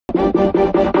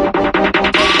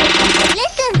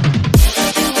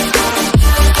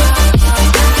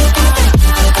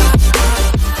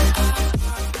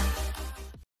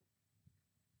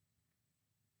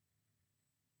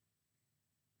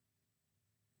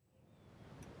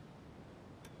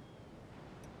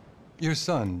Your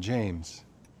son, James.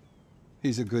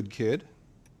 He's a good kid.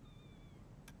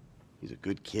 He's a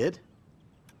good kid?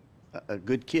 A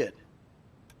good kid?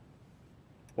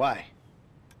 Why?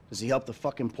 Does he help the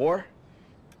fucking poor?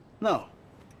 No.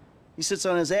 He sits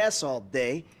on his ass all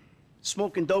day,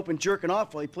 smoking dope and jerking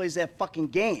off while he plays that fucking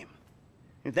game.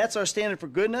 If that's our standard for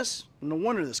goodness, no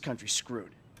wonder this country's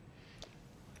screwed.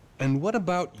 And what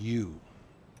about you?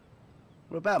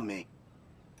 What about me?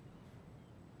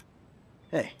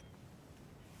 Hey.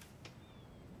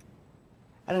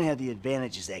 I don't have the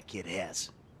advantages that kid has.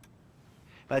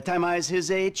 By the time I was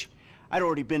his age, I'd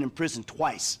already been in prison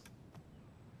twice.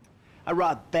 I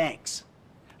robbed banks.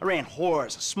 I ran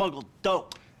whores. I smuggled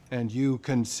dope. And you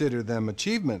consider them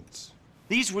achievements?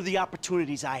 These were the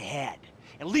opportunities I had.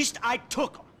 At least I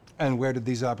took them. And where did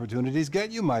these opportunities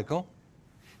get you, Michael?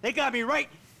 They got me right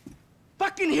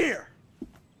fucking here.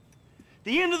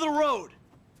 The end of the road.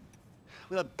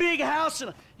 With a big house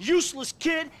and a useless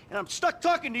kid, and I'm stuck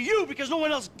talking to you because no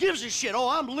one else gives a shit. Oh,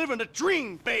 I'm living a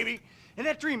dream, baby. And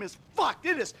that dream is fucked.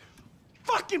 It is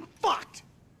fucking fucked.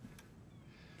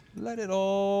 Let it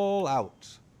all out.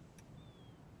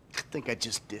 I think I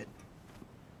just did.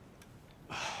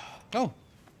 Oh,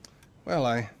 well,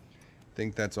 I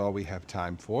think that's all we have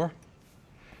time for.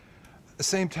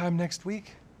 Same time next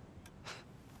week?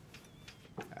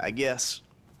 I guess.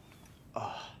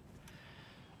 Oh.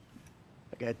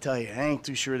 I gotta tell you, I ain't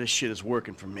too sure this shit is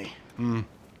working for me.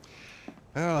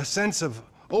 Well, a sense of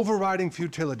overriding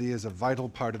futility is a vital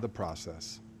part of the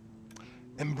process.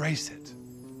 Embrace it.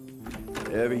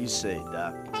 Whatever you say,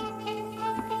 Doc.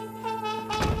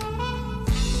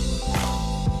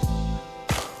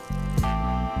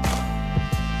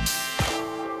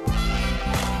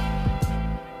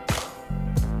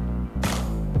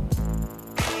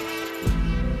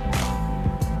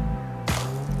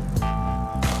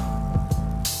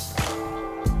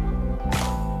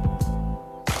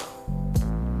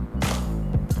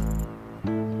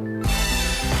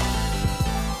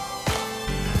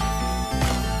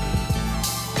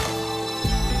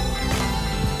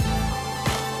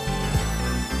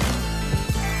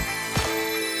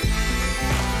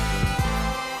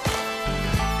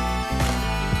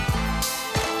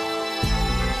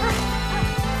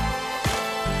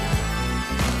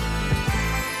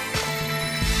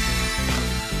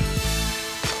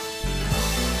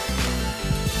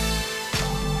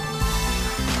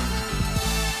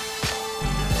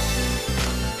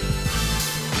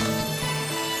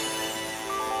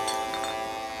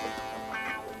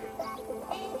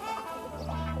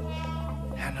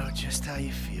 Just how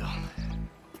you feel.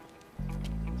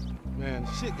 Man,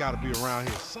 shit gotta be around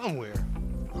here somewhere.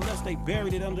 Unless they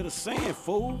buried it under the sand,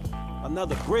 fool.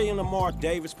 Another brilliant Lamar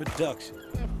Davis production.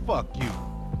 Man, fuck you.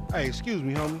 Hey, excuse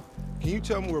me, homie. Can you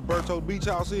tell me where Berto's beach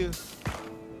house is?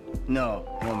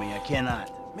 No, homie, I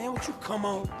cannot. Man, would you come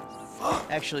on? Fuck.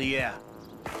 Actually, yeah.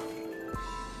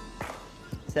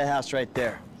 It's that house right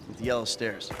there, with the yellow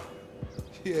stairs.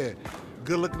 Yeah,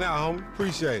 good looking out, homie.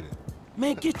 Appreciate it.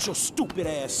 Man, get your stupid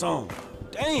ass on.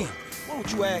 Damn, why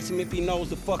don't you ask him if he knows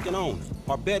the fucking owner?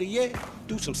 Or better yet,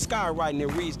 do some skywriting that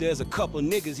reads there's a couple of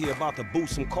niggas here about to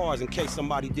boost some cars in case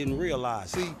somebody didn't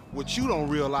realize. See, what you don't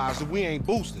realize is we ain't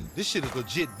boosting. This shit is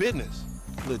legit business.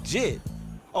 Legit?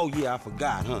 Oh yeah, I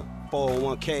forgot, huh?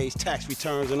 401ks, tax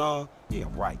returns and all? Yeah,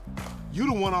 right. You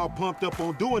the one all pumped up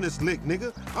on doing this lick,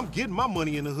 nigga. I'm getting my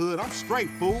money in the hood. I'm straight,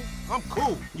 fool. I'm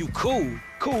cool. You cool?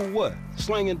 Cool what?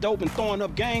 Slinging dope and throwing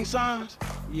up gang signs?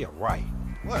 Yeah, right.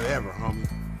 Whatever, homie.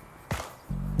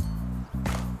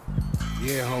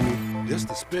 Yeah, homie. This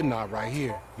the spin knot right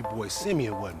here. Your boy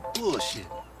Simeon wasn't bullshit.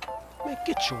 Man,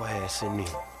 get your ass in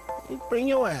there. Hey, bring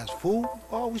your ass, fool.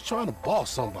 Always trying to boss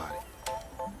somebody.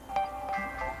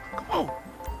 Come on.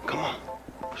 Come on.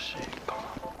 Shit, come on.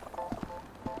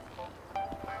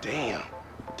 Damn.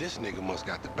 This nigga must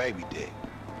got the baby dick.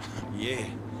 Yeah.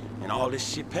 And all this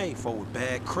shit paid for with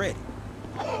bad credit.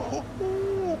 Come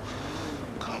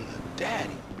to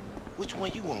daddy. Which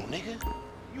one you want, nigga?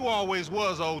 You always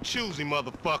was old choosy,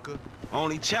 motherfucker.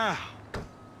 Only child.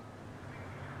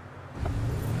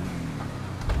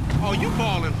 Oh, you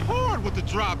balling hard with the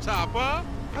drop top, huh?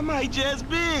 I might just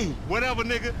be. Whatever,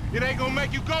 nigga. It ain't gonna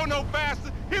make you go no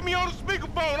faster. Hit me on the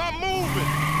speakerphone. I'm moving.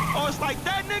 Oh, it's like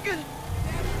that, nigga?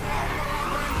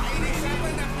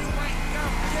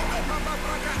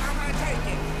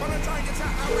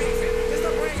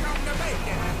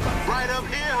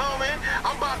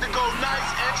 go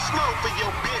nice and slow for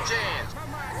your bitch ass.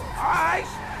 All right.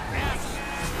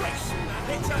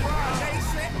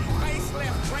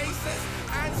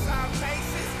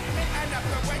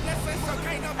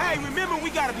 Hey, remember we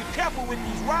gotta be careful with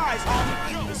these rides,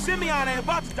 homie. The Simeon ain't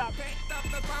about to die.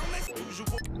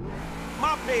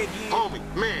 My bad, yeah. Homie,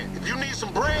 man, if you need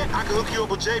some bread, I can hook you up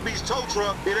with JB's tow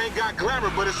truck. It ain't got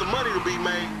glamour, but it's some money to be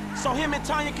made. So him and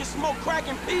Tanya can smoke crack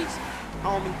in peace?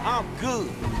 Homie, I'm good.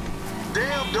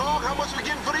 Damn, dog, how much we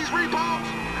getting for these repos?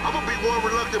 I'm gonna be one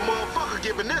reluctant motherfucker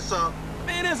giving this up.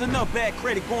 Man, there's enough bad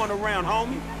credit going around,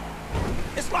 homie.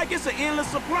 It's like it's an endless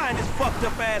supply in this fucked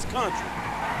up ass country.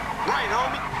 Right,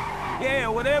 homie? Yeah,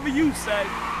 whatever you say.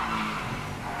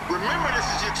 Remember, this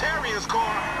is your Terrier's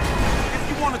car. If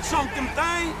you wanna chunk them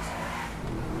things.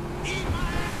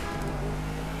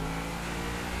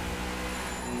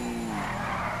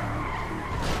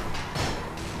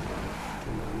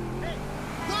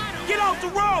 Get off the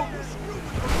road!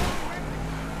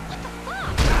 What the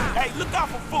fuck? Hey, look out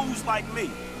for fools like me.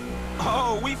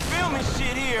 Oh, we filming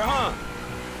shit here, huh?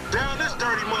 Down this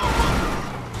dirty motherfucker.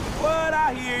 What?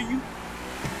 I hear you.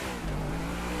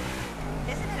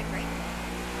 Isn't it a great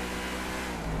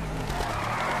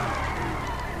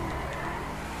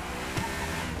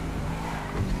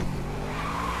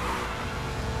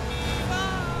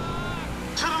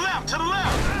To the left, to the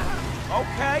left.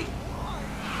 Okay.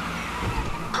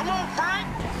 Come on, Frank.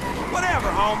 Whatever,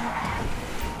 homie.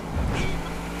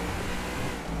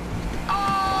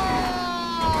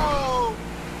 Oh!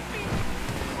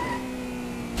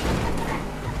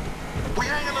 We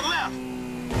hang on the left.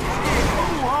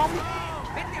 Ooh, homie.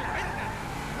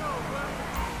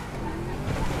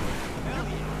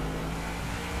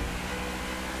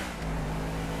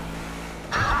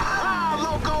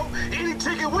 Loco, any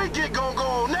ticket we get gonna go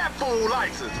on that fool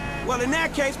license. Well, in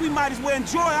that case, we might as well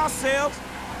enjoy ourselves.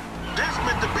 This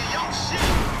meant to be your shit.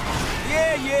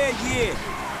 Yeah.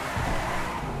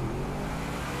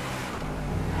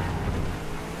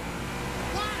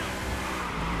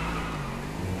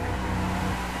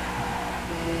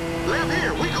 Left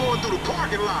here, we going through the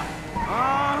parking lot.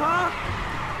 Uh-huh.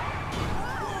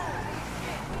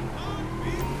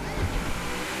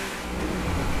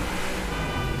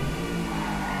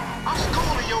 I'm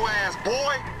schooling your ass,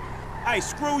 boy. Hey,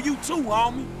 screw you too,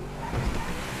 homie.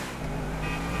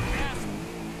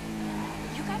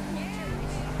 You got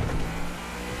pictures?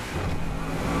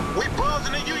 We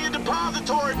buzzing the Union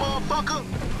Depository, motherfucker.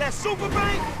 That super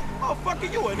bank?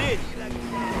 Motherfucker, you an idiot.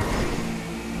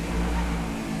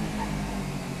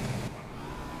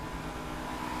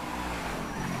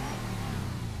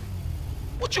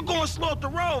 What you going slow up the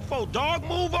road for, dog?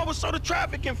 Move over so the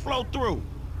traffic can flow through.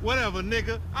 Whatever,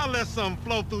 nigga. I'll let something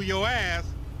flow through your ass.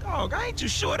 Dog, I ain't too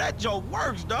sure that joke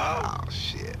works, dog. Oh,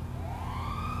 shit.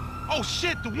 Oh,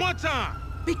 shit, the one time.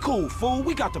 Be cool, fool.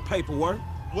 We got the paperwork.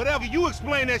 Whatever, you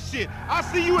explain that shit. I'll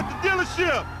see you at the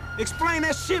dealership. Explain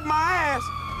that shit my ass.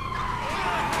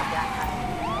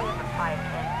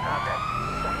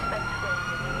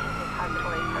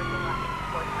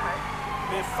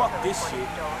 Man, fuck this shit.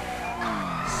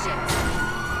 Shit.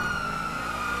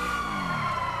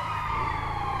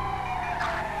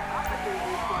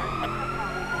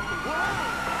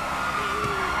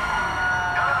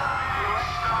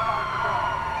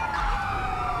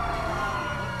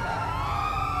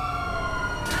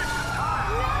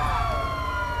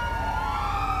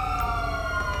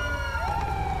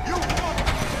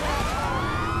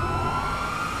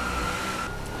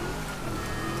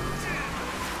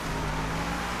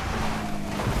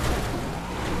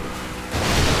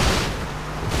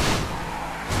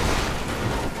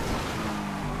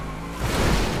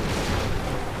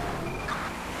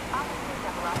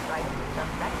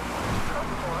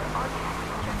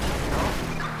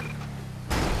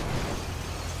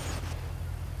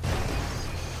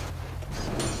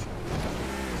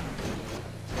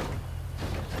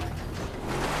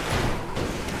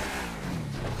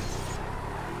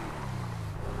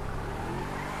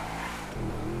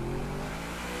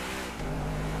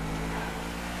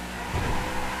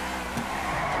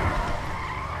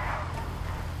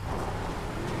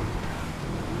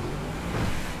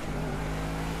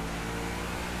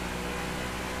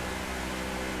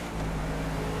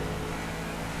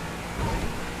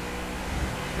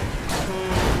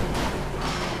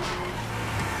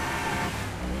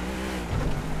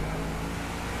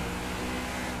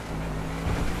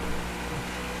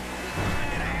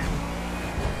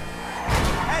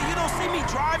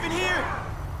 driving here?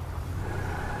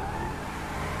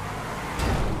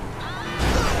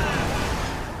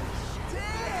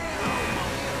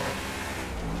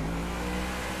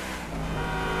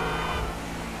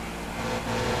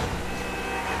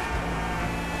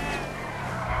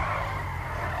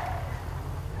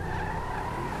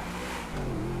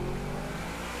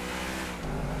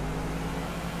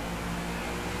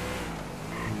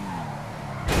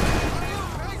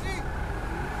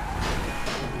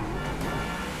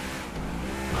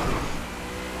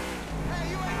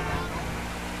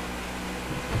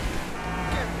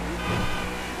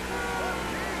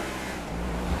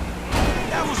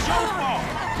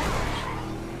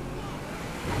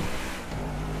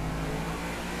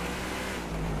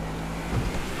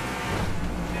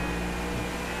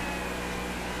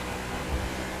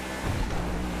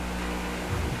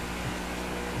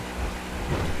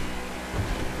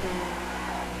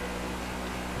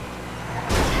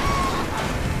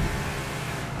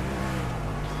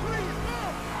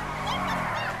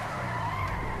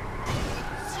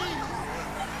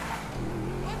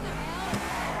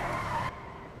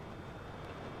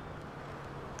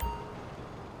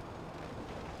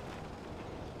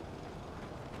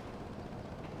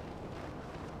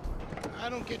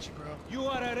 don't get you, bro. You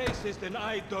are a racist and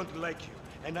I don't like you.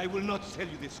 And I will not sell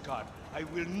you this car. I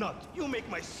will not. You make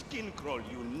my skin crawl,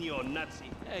 you neo-Nazi.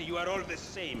 Hey, you are all the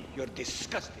same. You're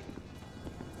disgusting.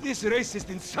 This racist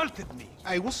insulted me.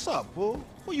 Hey, what's up, fool?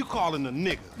 Who you calling a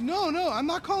nigga? No, I'm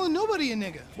not calling nobody a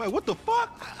nigga. Wait, what the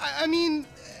fuck? I mean,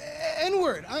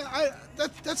 N-word.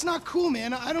 That's not cool,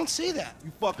 man. I don't say that.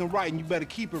 You fucking right, and you better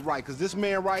keep it right, because this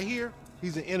man right here,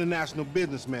 he's an international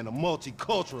businessman, a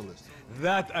multiculturalist.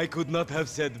 That I could not have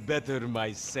said better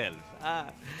myself.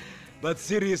 But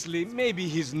seriously, maybe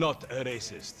he's not a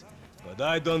racist. But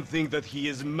I don't think that he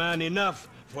is man enough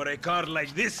for a car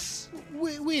like this.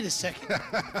 Wait a second.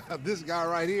 This guy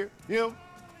right here, him,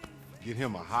 get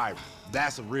him a hybrid.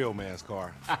 That's a real man's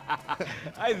car.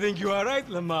 I think you are right,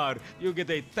 Lamar. You get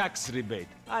a tax rebate.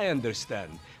 I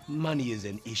understand. Money is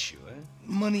an issue, eh?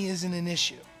 Money isn't an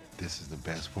issue. This is the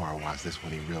best part. Watch this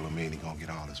when he reel him in. He gonna get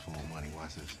all his full money.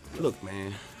 Watch this. Look,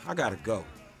 man, I gotta go.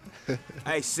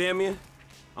 Hey, Simeon,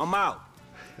 I'm out.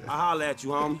 I'll holler at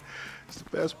you, homie. It's the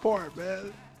best part,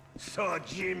 man. So,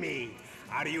 Jimmy,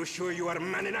 are you sure you are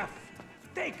man enough?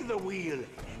 Take the wheel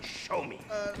and show me.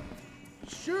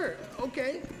 Sure,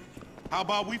 okay. How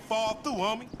about we fall through,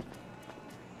 homie?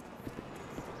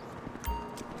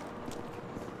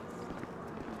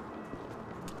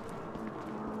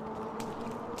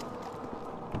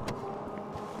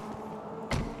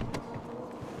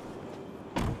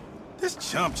 This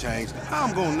chump change. How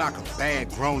I'm gonna knock a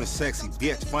bad, grown and sexy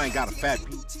bitch if I ain't got a fat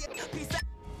piece?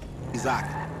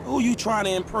 Who you trying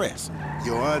to impress?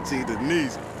 Your auntie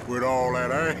Denise with all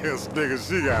that ass, nigga.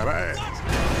 She got ass.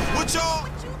 What y'all?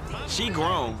 She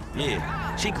grown,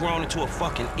 yeah. She grown into a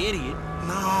fucking idiot.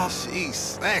 No, she's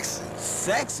sexy.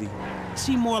 Sexy?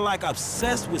 She more like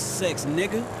obsessed with sex,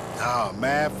 nigga. Nah,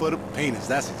 mad for the penis.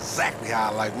 That's exactly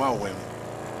how I like my women.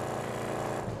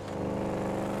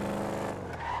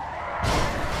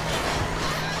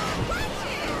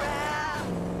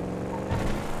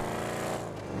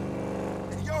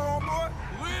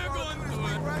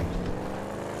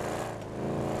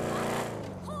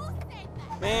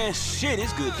 Man, shit,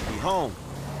 it's good to be home.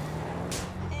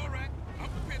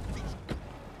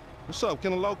 What's up?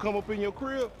 Can a low come up in your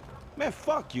crib? Man,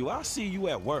 fuck you. I'll see you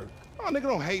at work. Oh, nigga,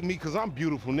 don't hate me because I'm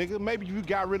beautiful, nigga. Maybe if you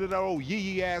got rid of that old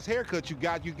yee-yee ass haircut you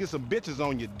got, you get some bitches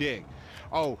on your dick.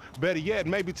 Oh, better yet,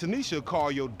 maybe Tanisha will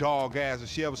call your dog ass if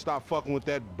she ever stop fucking with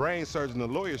that brain surgeon, the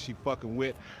lawyer she fucking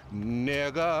with,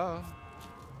 nigga.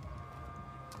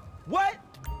 What?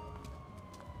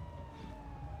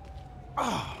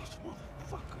 Oh,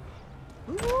 motherfucker.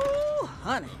 Ooh,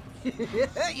 honey.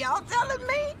 Y'all telling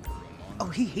me? Oh,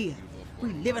 he here. We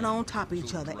living on top of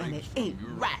each other, and it ain't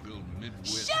right.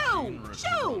 Shoo!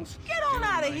 Shoo! Get on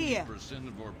out of here.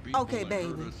 Okay,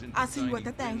 baby. I see you at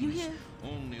the thing. You hear?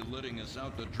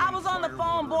 I was on the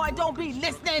phone, boy. Don't be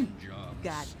listening.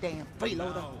 Goddamn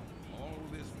freeloader.